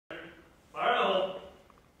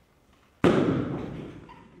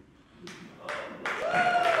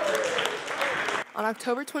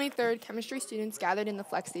October 23rd, chemistry students gathered in the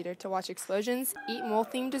Flex Theater to watch explosions, eat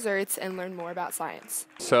mole-themed desserts, and learn more about science.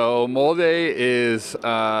 So Mole Day is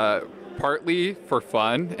partly for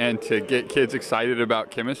fun and to get kids excited about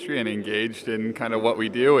chemistry and engaged in kind of what we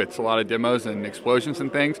do. It's a lot of demos and explosions and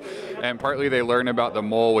things. And partly they learn about the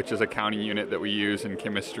mole, which is a counting unit that we use in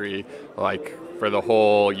chemistry like for the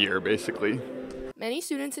whole year basically. Many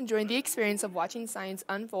students enjoyed the experience of watching science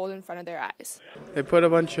unfold in front of their eyes. They put a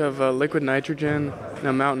bunch of liquid nitrogen in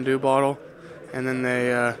a Mountain Dew bottle, and then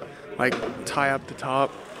they tie up the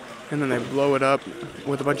top, and then they blow it up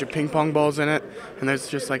with a bunch of ping pong balls in it, and there's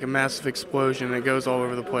just like a massive explosion, and it goes all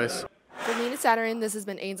over the place. For Nina Satterin, this has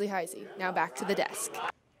been Ainsley Heisey. Now back to the desk.